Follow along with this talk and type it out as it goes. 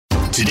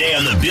Today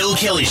on the Bill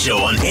Kelly Show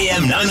on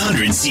AM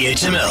 900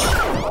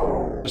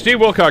 CHML.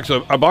 Steve Wilcox,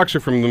 a boxer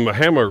from the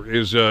Hammer,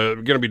 is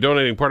going to be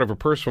donating part of a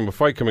purse from a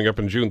fight coming up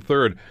on June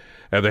 3rd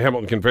at the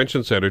Hamilton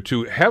Convention Center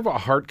to Have a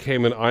Heart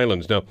Cayman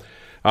Islands. Now,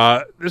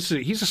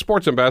 he's a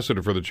sports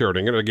ambassador for the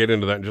charity. I'm going to get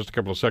into that in just a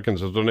couple of seconds.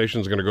 The donation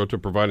is going to go to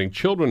providing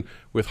children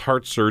with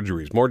heart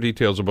surgeries. More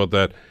details about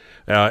that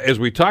as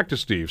we talk to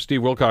Steve.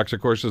 Steve Wilcox,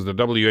 of course, is the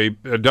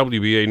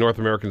WBA North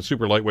American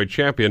Super Lightweight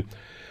Champion.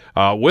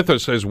 With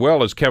us as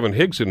well as Kevin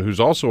Higson, who's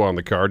also on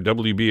the card,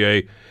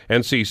 WBA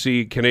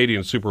NCC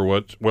Canadian Super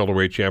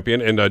Welterweight Champion,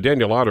 and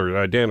Daniel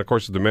Otter. Dan, of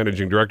course, is the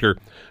managing director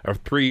of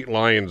Three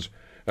Lions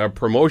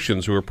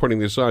Promotions, who are putting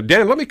this on.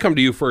 Dan, let me come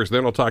to you first,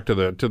 then I'll talk to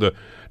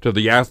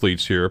the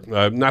athletes here.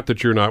 Not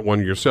that you're not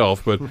one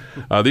yourself, but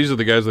these are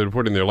the guys that are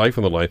putting their life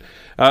on the line.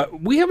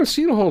 We haven't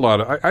seen a whole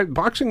lot of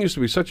boxing used to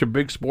be such a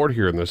big sport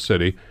here in this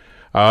city.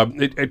 I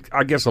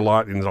guess in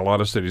a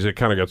lot of cities it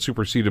kind of got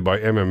superseded by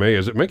MMA.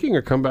 Is it making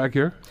a comeback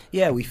here?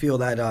 Yeah, we feel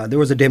that there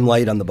was a dim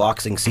light on the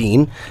boxing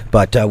scene,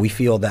 but we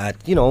feel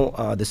that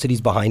the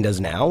city's behind us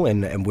now,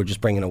 and we're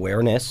just bringing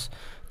awareness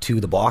to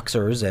the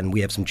boxers, and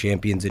we have some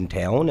champions in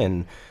town,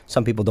 and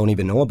some people don't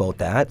even know about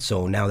that.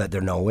 So now that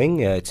they're knowing,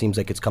 it seems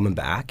like it's coming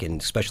back,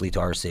 and especially to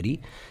our city.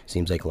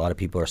 Seems like a lot of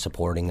people are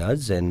supporting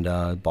us, and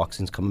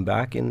boxing's coming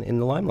back in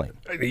the limelight.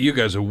 You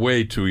guys are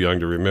way too young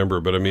to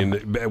remember, but I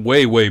mean,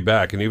 way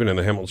back, and even in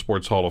the Hamilton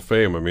Sports Hall of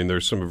Fame, I mean,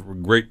 there's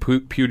some great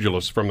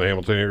pugilists from the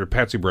Hamilton area.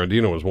 Patsy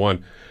Brandino was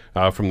one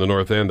from the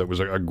North End that was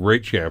a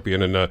great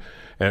champion,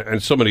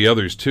 and so many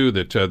others too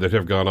that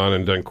have gone on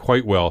and done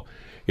quite well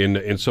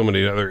in so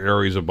many other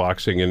areas of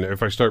boxing. And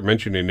if I start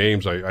mentioning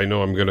names, I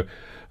know I'm going to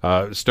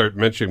start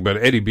mentioning, but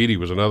Eddie Beatty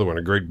was another one,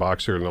 a great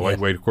boxer in the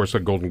lightweight, of course, a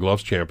Golden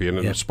Gloves champion,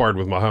 and sparred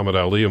with Muhammad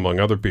Ali,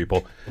 among other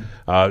people.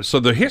 So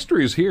the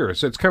history is here.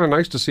 It's kind of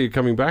nice to see it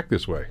coming back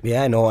this way.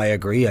 Yeah, no, I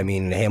agree. I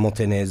mean,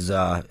 Hamilton has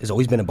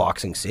always been a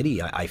boxing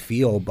city, I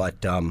feel,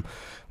 but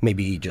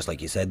maybe, just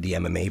like you said, the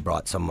MMA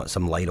brought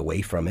some light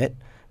away from it.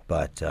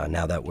 But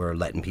now that we're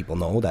letting people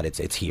know that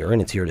it's here and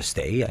it's here to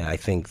stay, I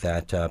think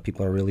that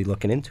people are really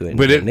looking into it.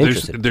 But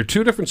they're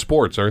two different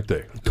sports, aren't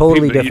they?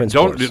 Totally different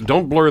sports.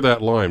 Don't blur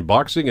that line.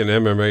 Boxing and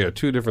MMA are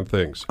two different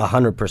things.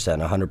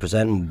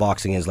 100%.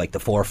 Boxing is like the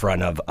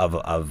forefront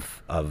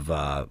of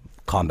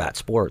combat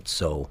sports.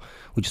 So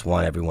we just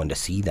want everyone to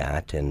see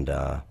that, and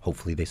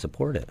hopefully they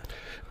support it.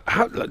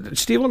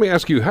 Steve, let me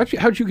ask you,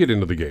 how'd you get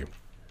into the game?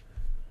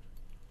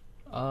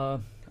 I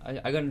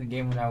got into the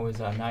game when I was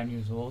 9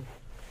 years old.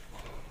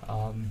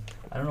 I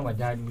don't know, my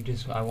dad,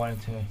 I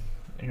wanted to,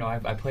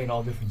 I played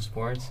all different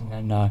sports, and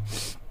then my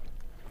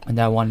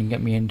dad wanted to get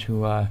me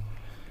into a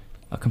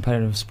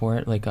competitive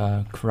sport like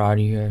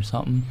karate or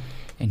something,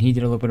 and he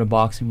did a little bit of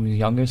boxing when he was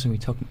younger, so he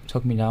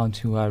took me down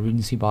to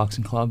Regency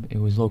Boxing Club. It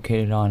was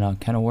located on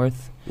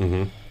Kenilworth.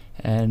 Mm-hmm.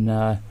 And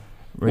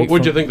what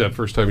did you think that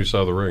first time you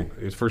saw the ring?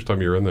 It was the first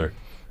time you were in there?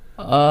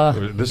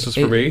 This is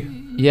for me?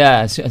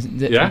 Yeah.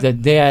 The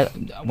day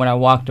when I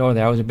walked over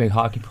there, I was a big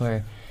hockey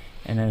player.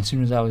 And then as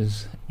soon as I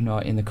was,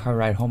 in the car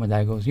ride home, my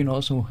dad goes,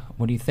 so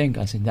what do you think?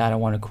 I said, Dad, I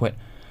want to quit.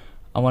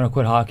 I want to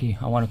quit hockey.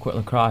 I want to quit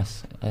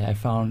lacrosse. I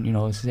found,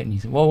 this is it. And he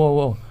said,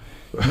 whoa.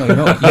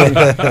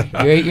 You're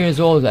 8 years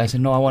old. I said,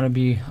 no, I want to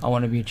be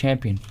a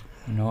champion.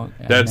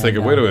 Dad's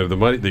thinking, wait a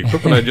minute, the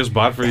equipment I just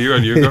bought for you,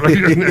 and you're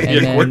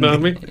quitting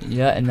on me?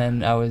 Yeah, and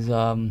then I was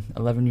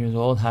 11 years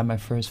old, had my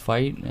first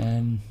fight,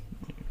 and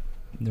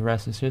the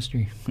rest is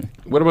history.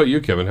 What about you,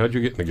 Kevin? How'd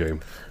you get in the game?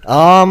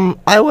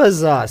 I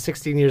was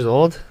 16 years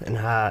old in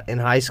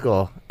high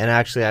school, and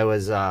actually I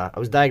was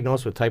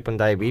diagnosed with type 1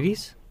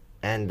 diabetes,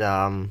 and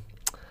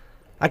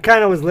I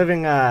kind of was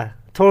living a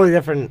totally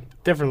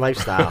different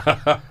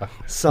lifestyle.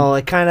 So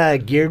it kind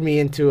of geared me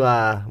into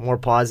a more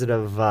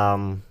positive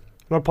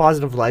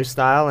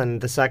lifestyle. And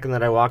the second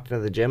that I walked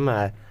into the gym,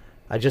 I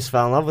just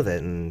fell in love with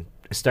it, and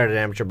I started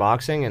amateur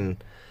boxing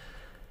and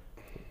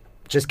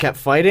just kept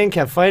fighting,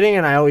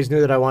 and I always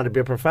knew that I wanted to be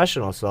a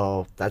professional.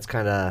 So that's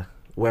kind of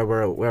where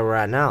we're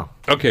at now.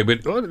 Okay,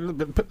 but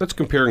let's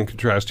compare and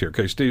contrast here.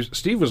 Okay,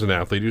 Steve was an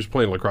athlete. He was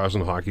playing lacrosse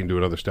and hockey and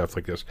doing other stuff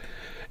like this.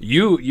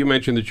 You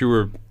mentioned that you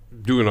were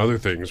doing other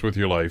things with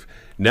your life.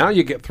 Now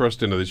you get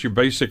thrust into this. Your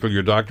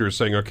doctor is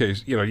saying, okay,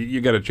 you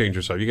got to change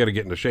yourself. You got to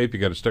get into shape. You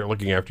got to start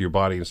looking after your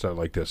body and stuff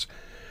like this.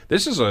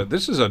 This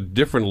is a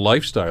different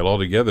lifestyle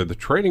altogether. The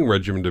training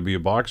regimen to be a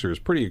boxer is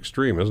pretty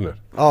extreme, isn't it?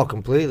 Oh,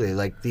 completely.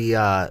 Like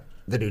the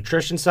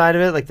nutrition side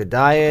of it, like the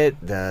diet,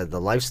 the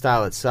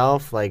lifestyle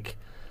itself, like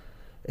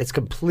it's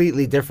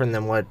completely different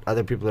than what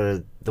other people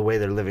are, the way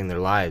they're living their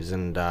lives.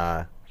 And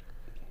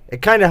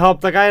it kind of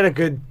helped. Like I had a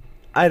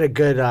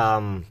good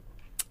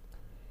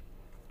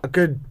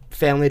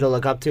family to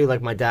look up to.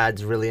 Like my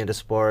dad's really into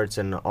sports,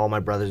 and all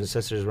my brothers and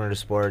sisters were into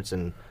sports,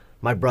 and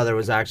my brother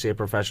was actually a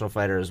professional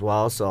fighter as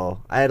well.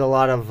 So I had a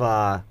lot of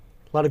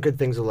good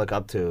things to look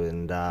up to,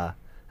 and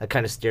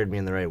kind of steered me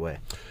in the right way.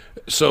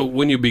 So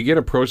when you begin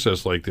a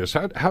process like this,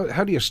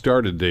 how do you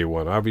start at day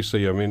one?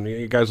 Obviously, I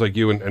mean, guys like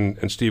you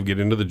and Steve get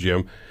into the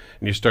gym,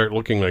 and you start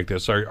looking like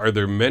this. Are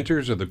there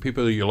mentors? Are there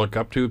people that you look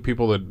up to?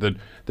 People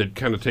that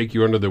kind of take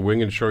you under their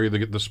wing and show you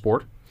the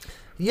sport?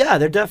 Yeah,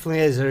 there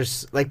definitely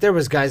is. There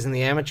was guys in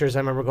the amateurs. I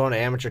remember going to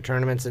amateur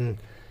tournaments and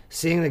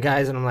seeing the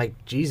guys, and I'm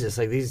like, Jesus,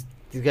 like these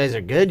guys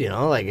are good, you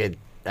know. Like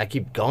I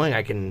keep going,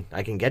 I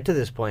can get to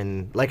this point.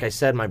 And like I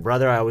said, my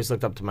brother, I always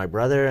looked up to my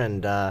brother,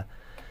 and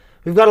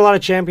we've got a lot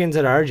of champions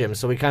at our gym,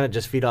 so we kind of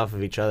just feed off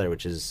of each other,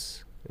 which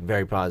is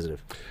very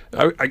positive.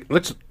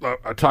 Let's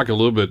talk a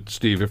little bit,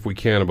 Steve, if we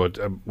can, about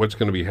what's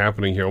going to be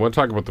happening here. I want to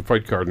talk about the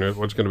fight card and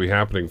what's going to be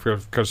happening,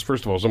 because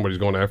first of all, somebody's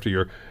going after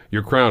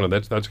your crown, and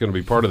that's going to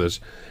be part of this.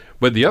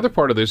 But the other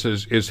part of this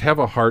is Have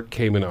a Heart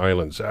Cayman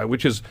Islands,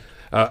 which is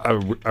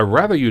a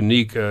rather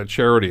unique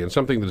charity and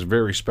something that's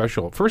very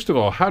special. First of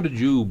all, how did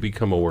you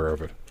become aware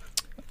of it?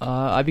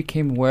 I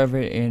became aware of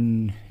it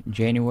in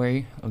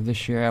January of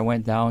this year. I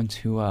went down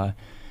to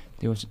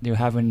they were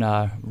having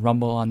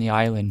Rumble on the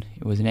Island.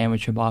 It was an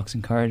amateur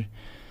boxing card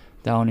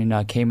down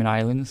in Cayman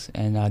Islands,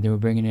 and they were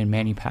bringing in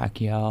Manny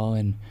Pacquiao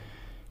and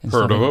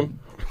Heard of him?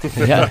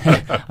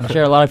 Yeah, I'm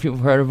sure a lot of people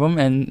have heard of him,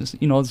 and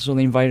so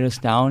they invited us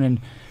down, and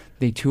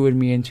they toured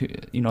me into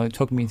they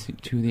took me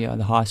to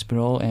the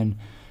hospital, and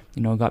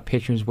got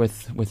pictures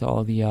with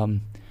all the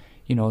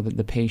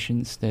the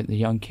patients, the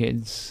young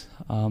kids.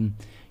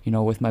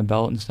 With my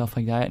belt and stuff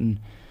like that. And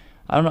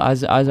I don't know,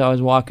 as I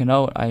was walking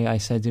out, I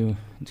said to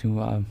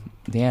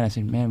Dan, I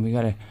said, man,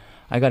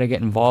 I gotta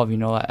get involved. We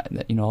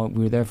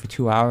were there for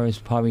 2 hours,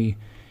 probably,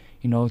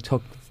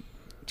 took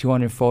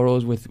 200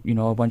 photos with,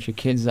 a bunch of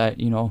kids that,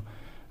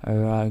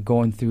 are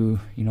going through,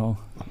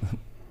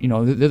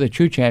 they're the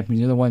true champions.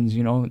 They're the ones,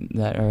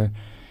 that are,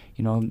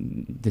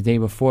 the day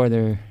before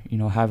they're,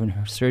 having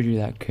surgery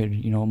that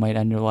could, might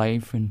end their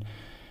life and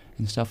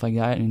stuff like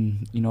that,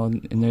 and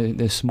and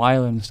they're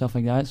smiling and stuff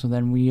like that. So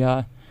then we,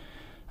 I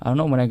don't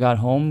know, when I got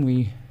home,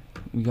 we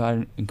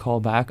got a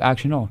call back.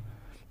 Actually, no,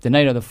 the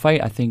night of the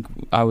fight, I think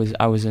I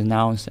was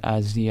announced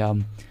as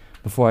the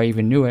before I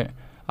even knew it,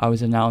 I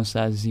was announced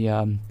as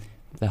the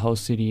Hull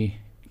City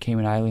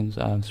Cayman Islands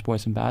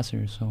sports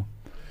ambassador. So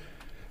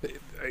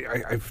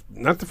I've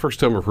not the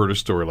first time I've heard a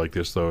story like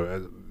this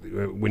though.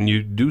 When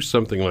you do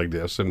something like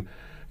this, and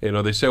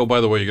they say, oh,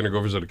 by the way, you're going to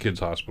go visit a kid's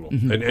hospital.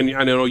 Mm-hmm. And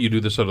I know you do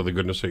this out of the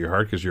goodness of your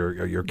heart because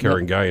you're a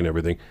caring guy and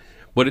everything.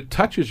 But it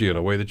touches you in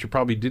a way that you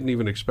probably didn't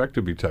even expect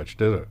to be touched,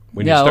 did it?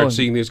 When you start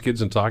seeing these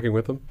kids and talking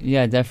with them?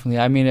 Yeah, definitely.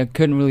 I mean, I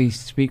couldn't really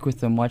speak with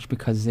them much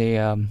because they...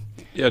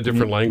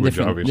 different language,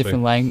 obviously.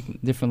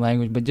 Different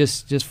language, but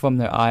just from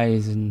their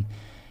eyes and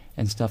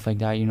stuff like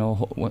that,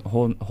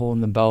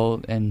 holding the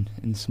belt and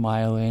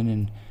smiling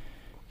and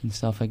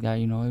stuff like that,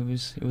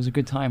 it was a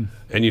good time.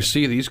 And you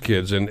see these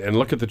kids and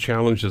look at the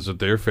challenges that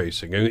they're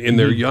facing in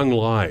their young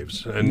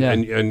lives.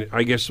 And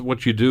I guess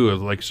what you do,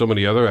 like so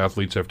many other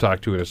athletes I've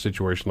talked to in a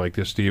situation like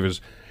this, Steve, is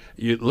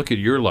you look at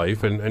your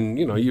life and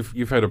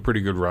you've had a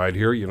pretty good ride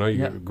here. You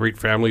have a great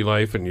family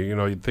life,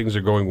 and things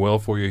are going well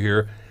for you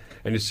here.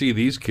 And you see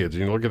these kids,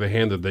 and you look at the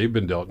hand that they've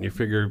been dealt, and you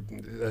figure,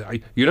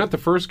 you're not the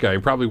first guy, you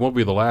probably won't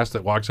be the last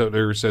that walks out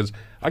there and says,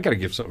 I got to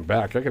give something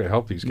back. I got to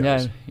help these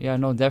guys. Yeah,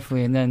 no,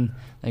 definitely. And then,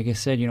 like I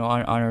said,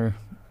 on our,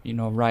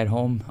 ride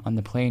home on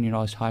the plane, I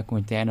was talking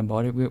with Dan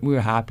about it. We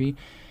were happy.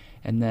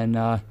 And then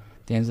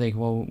Dan's like,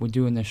 well, we're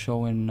doing this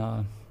show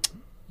in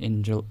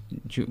June.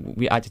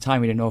 At the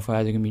time, we didn't know if it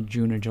was going to be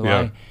June or July.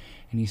 Yeah.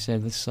 And he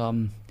said, let's do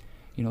a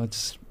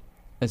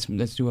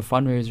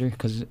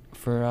fundraiser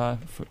for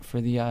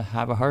the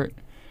Have a Heart,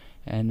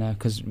 and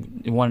because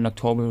the one in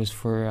October was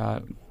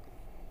for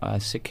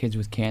sick kids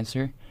with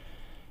cancer,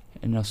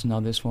 and so now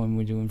this one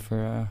we're doing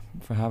for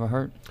Have a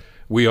Heart.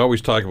 We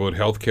always talk about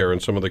healthcare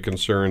and some of the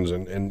concerns,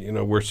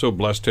 and we're so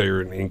blessed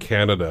here in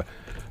Canada,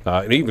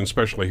 and even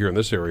especially here in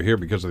this area here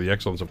because of the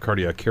excellence of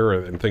cardiac care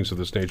and things of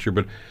this nature.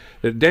 But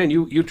Dan,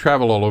 you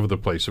travel all over the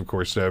place, of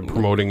course,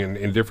 promoting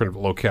in different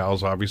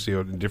locales, obviously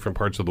in different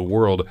parts of the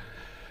world.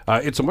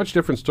 It's a much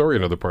different story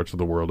in other parts of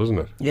the world, isn't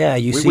it? Yeah,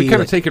 we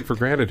kind of take it for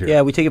granted here.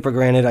 Yeah, we take it for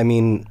granted. I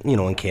mean,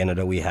 in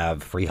Canada we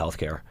have free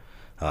healthcare.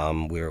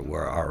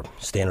 Where our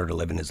standard of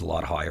living is a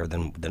lot higher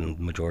than the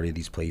majority of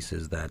these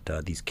places that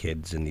these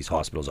kids in these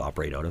hospitals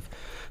operate out of.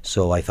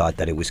 So I thought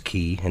that it was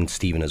key, and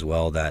Stephen as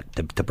well, that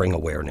to bring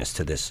awareness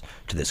to this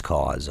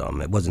cause.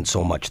 It wasn't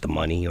so much the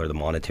money or the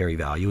monetary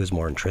value; it was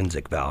more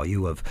intrinsic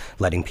value of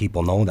letting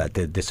people know that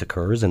this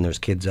occurs and there's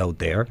kids out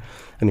there.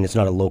 I mean, it's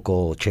not a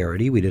local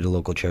charity. We did a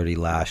local charity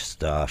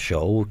last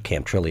show,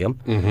 Camp Trillium,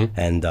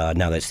 and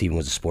now that Stephen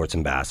was a sports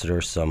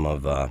ambassador, some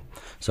of the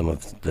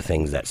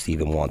things that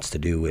Stephen wants to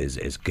do is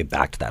give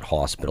back to that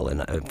hospital,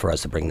 and for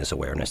us to bring this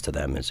awareness to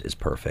them is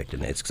perfect,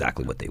 and it's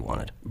exactly what they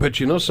wanted. But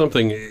you know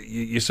something,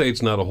 you say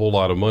it's not a whole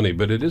lot of money,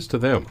 but it is to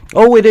them.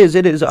 Oh, it is.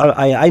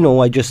 I know.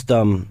 I just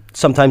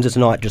sometimes it's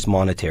not just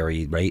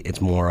monetary, right?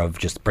 It's more of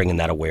just bringing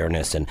that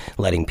awareness and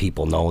letting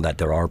people know that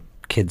there are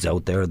kids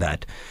out there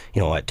that,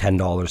 at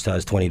 $10 to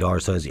us,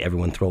 $20 to us,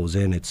 everyone throws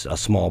in. It's a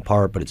small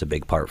part, but it's a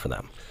big part for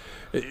them.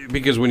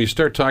 Because when you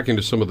start talking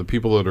to some of the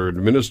people that are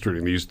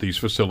administering these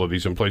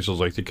facilities in places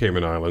like the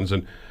Cayman Islands,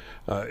 and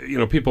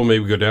people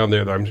maybe go down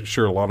there. I'm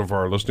sure a lot of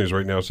our listeners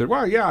right now say,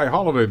 "Well, yeah, I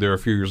holidayed there a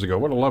few years ago.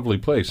 What a lovely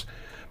place."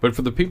 But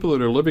for the people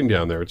that are living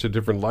down there, it's a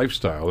different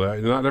lifestyle.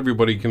 Not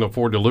everybody can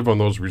afford to live on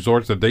those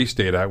resorts that they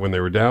stayed at when they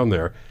were down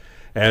there.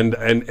 And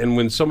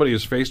when somebody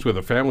is faced with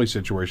a family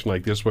situation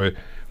like this, where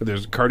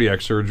there's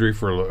cardiac surgery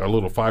for a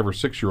little 5 or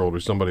 6 year old or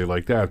somebody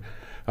like that,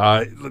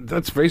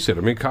 let's face it. I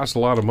mean, it costs a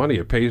lot of money.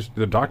 It pays,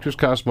 the doctors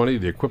cost money,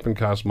 the equipment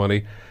costs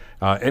money.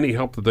 Any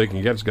help that they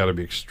can get has got to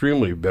be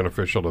extremely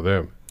beneficial to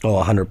them.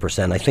 Oh,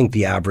 100%. I think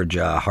the average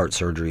heart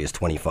surgery is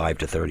 $25,000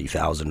 to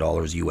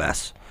 $30,000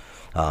 US.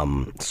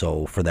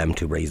 So for them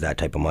to raise that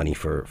type of money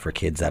for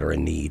kids that are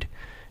in need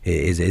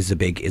is a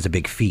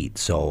big feat.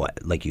 So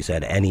like you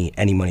said,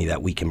 any money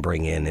that we can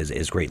bring in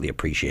is greatly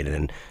appreciated,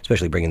 and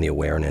especially bringing the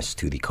awareness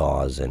to the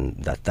cause,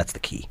 and that's the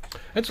key.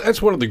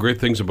 That's one of the great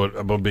things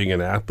about being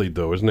an athlete,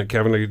 though, isn't it,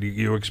 Kevin?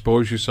 You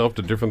expose yourself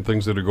to different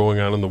things that are going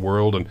on in the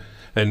world,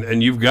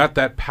 and you've got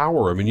that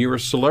power. I mean, you're a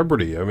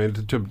celebrity. I mean,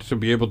 to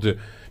be able to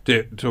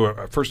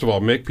first of all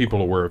make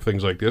people aware of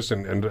things like this,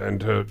 and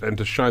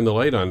to shine the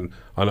light on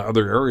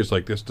other areas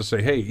like this, to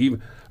say, hey,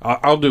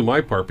 I'll do my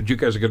part, but you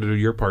guys are going to do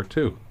your part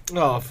too.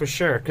 Oh, for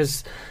sure,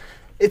 because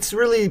it's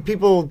really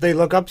people, they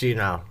look up to you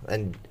now,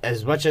 and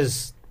as much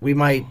as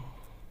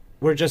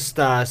we're just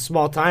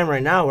small time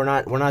right now. We're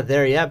not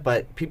there yet,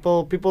 but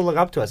people look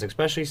up to us,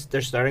 especially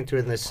they're starting to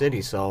in this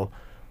city. So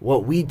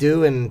what we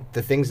do and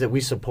the things that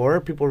we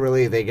support, people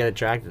really, they get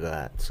attracted to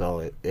that.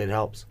 So it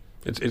helps.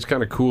 It's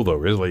kind of cool, though,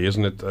 really,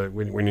 isn't it?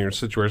 When you're in a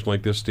situation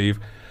like this, Steve,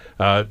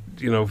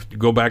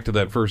 go back to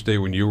that first day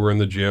when you were in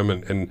the gym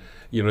and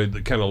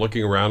kind of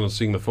looking around and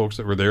seeing the folks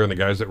that were there and the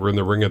guys that were in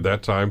the ring at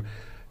that time.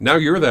 Now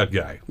you're that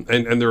guy.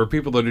 And there are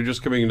people that are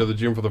just coming into the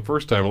gym for the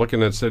first time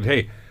looking and said,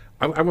 hey,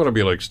 I want to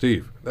be like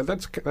Steve.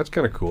 That's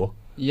kind of cool.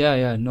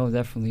 Yeah, no,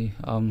 definitely.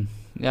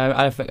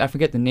 I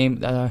forget the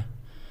name.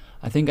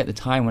 I think at the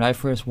time when I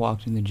first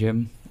walked in the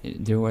gym,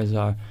 there was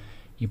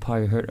you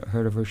probably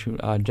heard of her,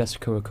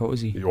 Jessica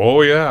Rakoczy.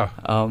 Oh yeah.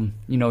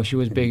 She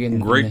was big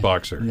in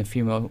boxer in the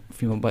female.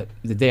 But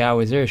the day I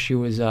was there, she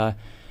was I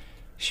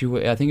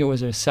think it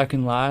was her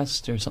second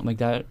last or something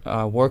like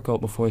that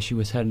workout before she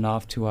was heading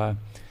off to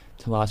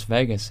Las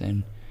Vegas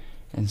and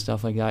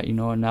stuff like that. And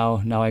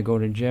now I go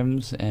to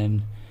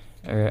gyms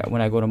or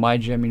when I go to my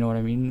gym, you know what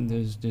I mean.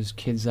 There's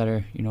kids that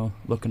are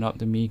looking up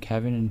to me,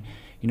 Kevin,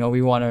 and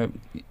we want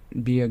to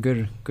be a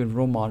good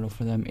role model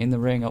for them in the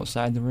ring,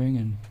 outside the ring,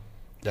 and.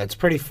 That's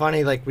pretty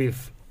funny. Like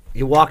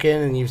you walk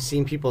in and you've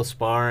seen people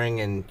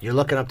sparring, and you're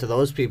looking up to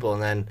those people,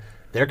 and then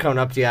they're coming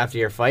up to you after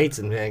your fights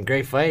and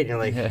great fight, and you're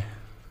like,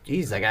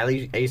 geez, like I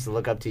used to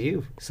look up to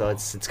you. So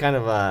it's kind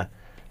of a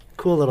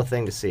cool little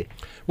thing to see.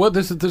 Well,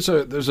 there's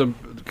a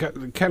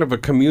kind of a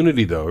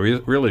community, though,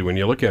 really, when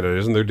you look at it,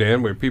 isn't there,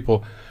 Dan? Where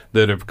people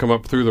that have come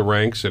up through the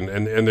ranks and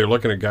they're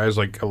looking at guys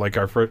like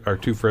our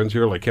two friends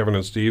here, like Kevin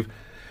and Steve,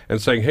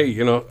 and saying, hey,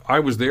 I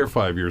was there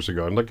 5 years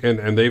ago,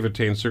 and they've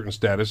attained certain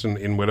status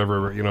in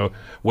whatever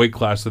weight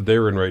class that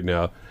they're in right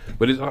now.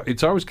 But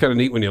it's always kind of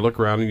neat when you look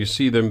around and you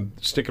see them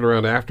sticking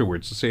around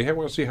afterwards to say, hey, I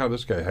want to see how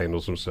this guy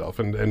handles himself,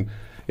 and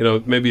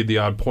maybe the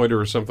odd pointer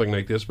or something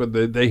like this. But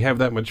they have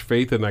that much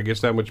faith and I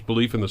guess that much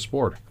belief in the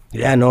sport.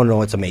 Yeah,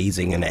 no, it's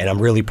amazing, and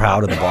I'm really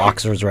proud of the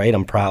boxers. Right,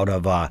 I'm proud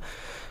of.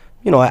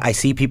 I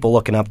see people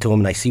looking up to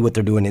them, and I see what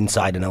they're doing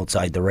inside and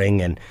outside the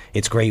ring, and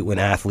it's great when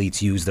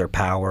athletes use their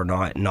power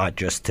not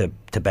just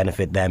to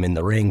benefit them in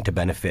the ring, to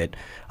benefit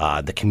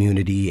the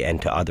community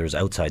and to others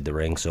outside the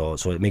ring. So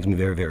it makes me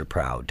very, very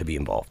proud to be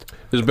involved.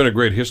 There's been a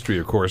great history,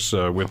 of course,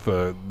 with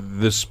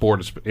this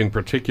sport in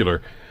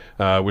particular,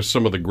 with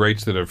some of the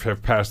greats that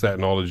have passed that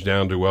knowledge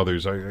down to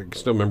others. I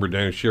still remember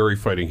Danny Sherry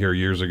fighting here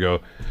years ago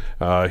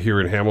here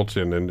in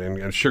Hamilton,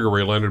 and Sugar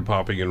Ray Leonard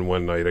popping in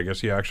one night. I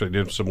guess he actually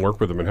did some work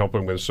with him and helped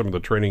him with some of the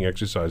training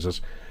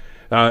exercises.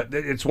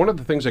 It's one of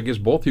the things I guess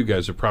both you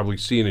guys have probably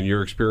seen in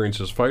your experience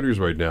as fighters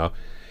right now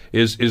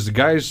is the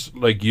guys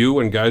like you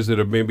and guys that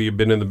have maybe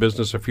been in the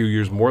business a few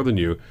years more than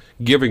you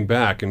giving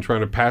back and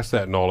trying to pass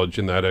that knowledge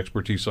and that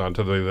expertise on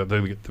to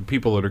the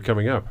people that are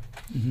coming up.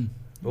 Mm-hmm.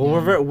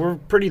 Well, we're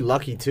pretty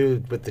lucky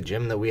too with the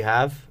gym that we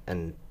have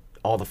and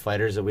all the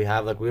fighters that we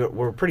have. Like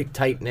we're a pretty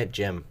tight knit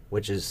gym,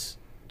 which it's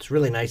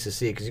really nice to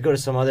see, because you go to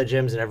some other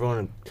gyms and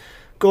everyone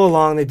go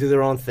along, they do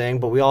their own thing,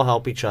 but we all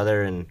help each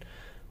other, and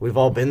we've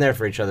all been there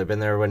for each other. Been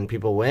there when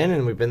people win,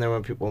 and we've been there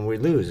when we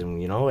lose,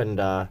 and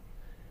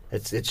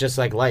it's just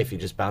like life. You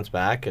just bounce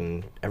back,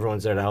 and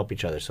everyone's there to help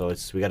each other. So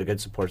we got a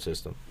good support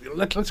system.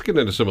 Let's get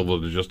into some of the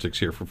logistics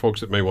here for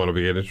folks that may want to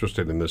be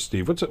interested in this.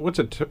 Steve, what's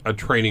a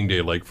training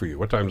day like for you?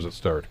 What time does it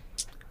start?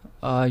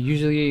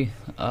 Usually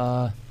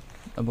about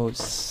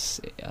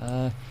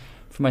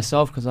for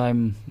myself, because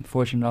I'm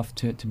fortunate enough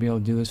to be able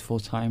to do this full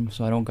time,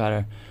 so I don't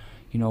gotta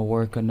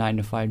work a 9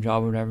 to 5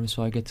 job or whatever.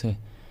 So I get to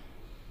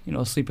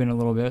sleep in a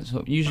little bit.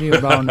 So usually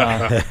around.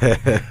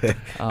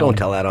 Don't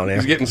tell that on air.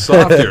 He's getting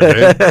soft here,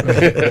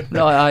 man.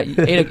 No,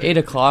 8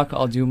 o'clock.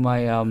 I'll do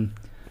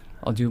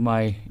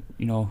my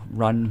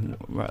run,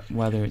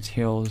 whether it's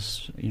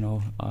hills,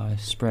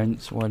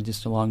 sprints or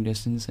just a long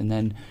distance, and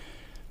then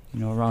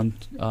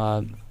around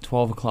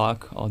 12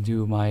 o'clock I'll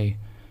do my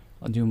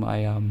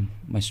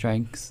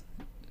strength.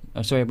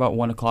 About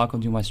 1 o'clock I'll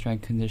do my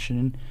strength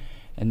conditioning,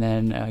 and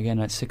then again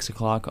at 6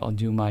 o'clock I'll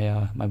do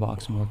my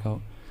boxing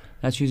workout.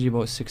 That's usually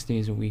about 6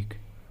 days a week.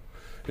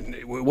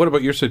 What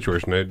about your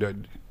situation?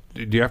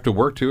 Do you have to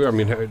work too? I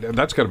mean,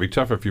 that's got to be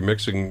tough if you're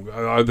mixing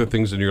other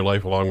things in your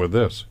life along with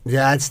this.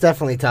 Yeah, it's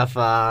definitely tough.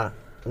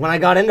 When I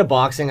got into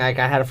boxing, I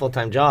had a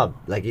full-time job,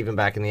 like even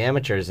back in the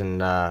amateurs,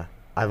 and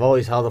I've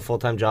always held a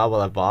full-time job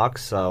while I've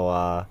boxed,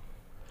 so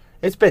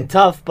it's been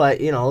tough,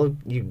 but,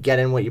 you get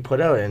in what you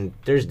put out, and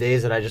there's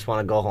days that I just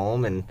want to go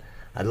home, and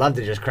I'd love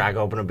to just crack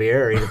open a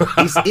beer or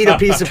eat a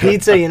piece of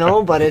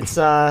pizza, but it's...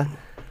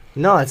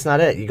 No, that's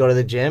not it. You go to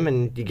the gym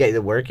and you get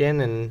the work in,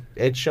 and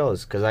it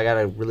shows because I got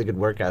a really good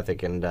work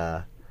ethic, and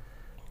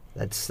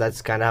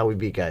that's kind of how we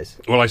beat guys.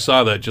 Well, I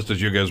saw that just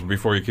as you guys,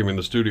 before you came in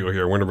the studio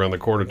here, I went around the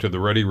corner to the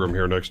ready room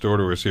here next door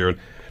to us here, and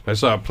I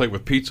saw a plate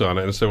with pizza on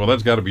it, and I said, well,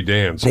 that's got to be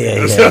Dan's.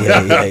 Yeah.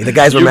 The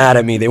guys were mad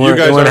at me. They weren't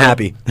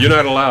happy. You're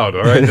not allowed,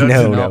 all right?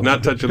 No.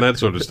 Not touching that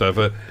sort of stuff.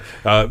 But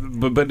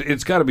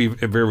it's got to be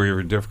very,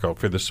 very difficult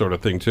for this sort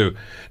of thing, too.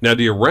 Now,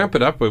 do you ramp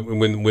it up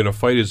when a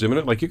fight is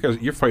imminent? Like you guys,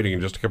 you're fighting in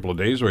just a couple of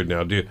days right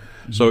now. Do you?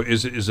 Mm-hmm. So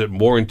is it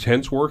more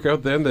intense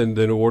workout then than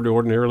it would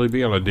ordinarily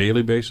be on a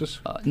daily basis?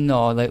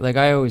 No, like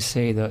I always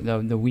say,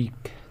 the week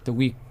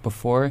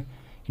before,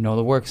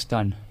 the work's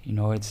done.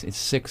 It's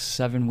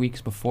 6-7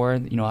 weeks before.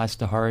 That's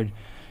the hard.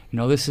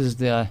 This is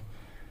the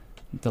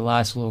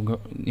last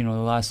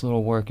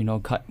little work.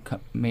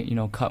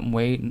 Cutting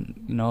weight,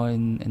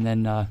 and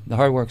then the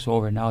hard work's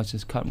over. Now it's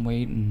just cutting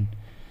weight and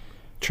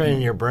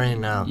training your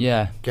brain now.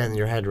 Yeah, getting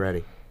your head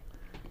ready.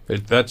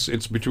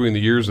 It's between the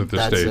years at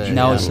this stage.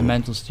 Now it's the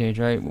mental stage,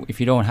 right? If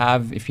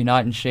you're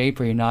not in shape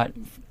or you're not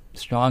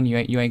strong, you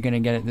ain't gonna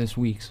get it this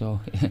week.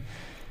 So.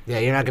 Yeah,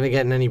 you're not going to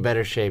get in any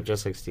better shape,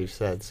 just like Steve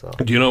said. So,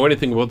 do you know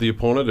anything about the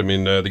opponent? I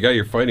mean, the guy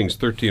you're fighting is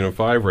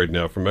 13-5 right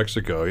now from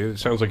Mexico. It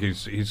sounds like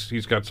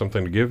he's got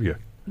something to give you.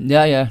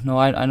 Yeah. No,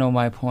 I know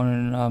my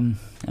opponent.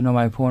 I know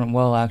my opponent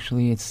well.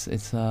 Actually,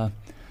 it's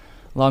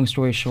long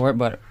story short,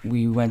 but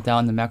we went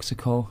down to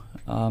Mexico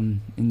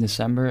in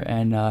December,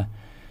 and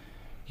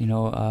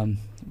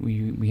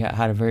we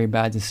had a very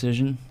bad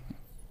decision.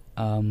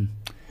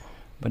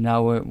 But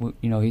now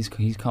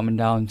he's coming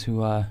down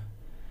to.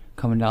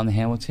 Coming down to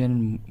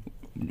Hamilton,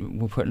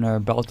 and we're putting our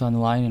belt on the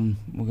line, and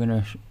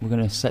we're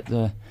gonna set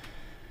the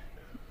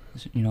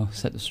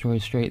story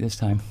straight this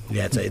time.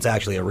 Yeah, it's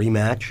actually a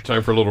rematch.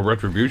 Time for a little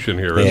retribution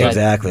here. Yeah,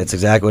 exactly. That's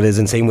exactly what it is.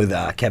 And same with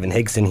Kevin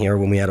Higson here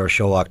when we had our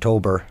show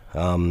October.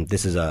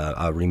 This is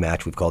a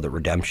rematch. We've called it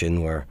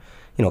Redemption, where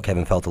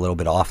Kevin felt a little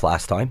bit off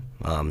last time.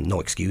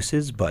 No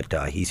excuses, but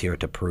he's here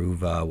to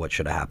prove what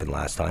should have happened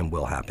last time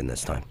will happen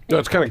this time. No,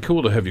 it's kind of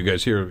cool to have you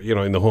guys here,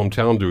 in the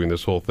hometown doing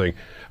this whole thing.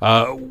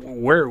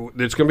 Where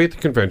it's going to be at the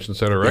convention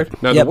center, right?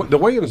 Yep. Now, the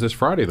weigh-in's this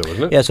Friday, though,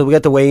 isn't it? Yeah, so we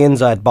got the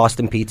weigh-ins at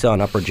Boston Pizza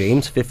on Upper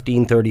James,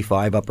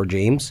 1535 Upper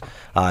James.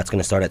 It's going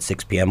to start at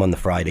 6 p.m. on the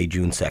Friday,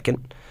 June 2nd.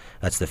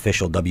 That's the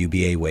official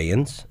WBA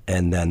weigh-ins.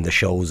 And then the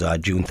show's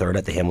June 3rd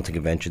at the Hamilton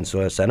Convention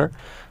Center.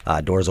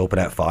 Doors open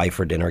at 5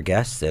 for dinner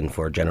guests, and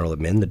for general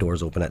admin, the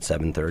doors open at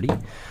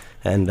 7:30.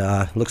 And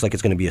looks like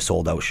it's going to be a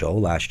sold-out show.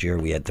 Last year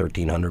we had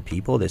 1,300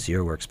 people. This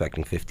year we're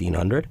expecting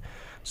 1,500.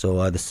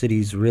 So the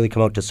city's really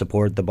come out to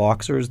support the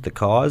boxers, the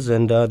cause,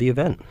 and the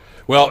event.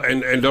 Well,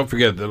 and don't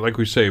forget that, like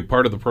we say,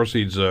 part of the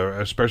proceeds,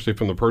 especially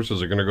from the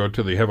purses, are going to go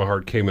to the Have a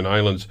Heart Cayman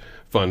Islands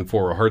Fund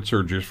for heart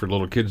surgeries for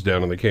little kids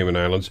down in the Cayman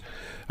Islands.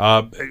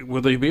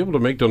 Will they be able to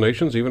make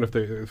donations even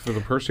for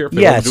the purse here, if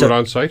they want to do it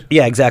on site?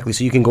 Yeah, exactly.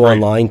 So you can go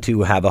online to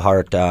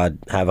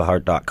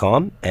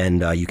haveaheart.com,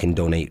 and you can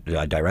donate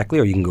directly,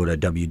 or you can go to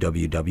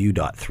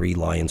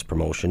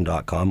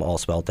www.3lionspromotion.com, all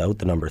spelled out,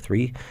 the number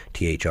 3,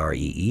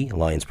 THREE,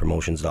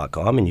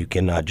 lionspromotions.com, and you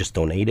can just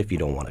donate if you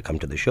don't want to come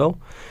to the show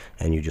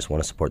and you just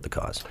want to support the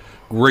cause.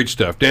 Great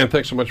stuff. Dan,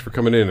 thanks so much for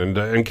coming in. And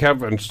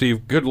Kev and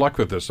Steve, good luck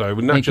with this.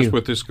 Not just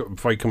with this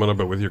fight coming up,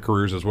 but with your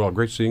careers as well.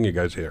 Great seeing you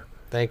guys here.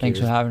 Thanks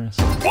for having us.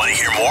 Want to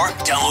hear more?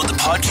 Download the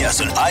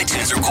podcast on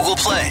iTunes or Google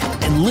Play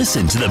and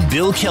listen to The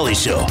Bill Kelly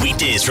Show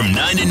weekdays from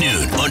 9 to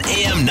noon on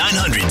AM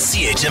 900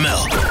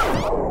 CHML.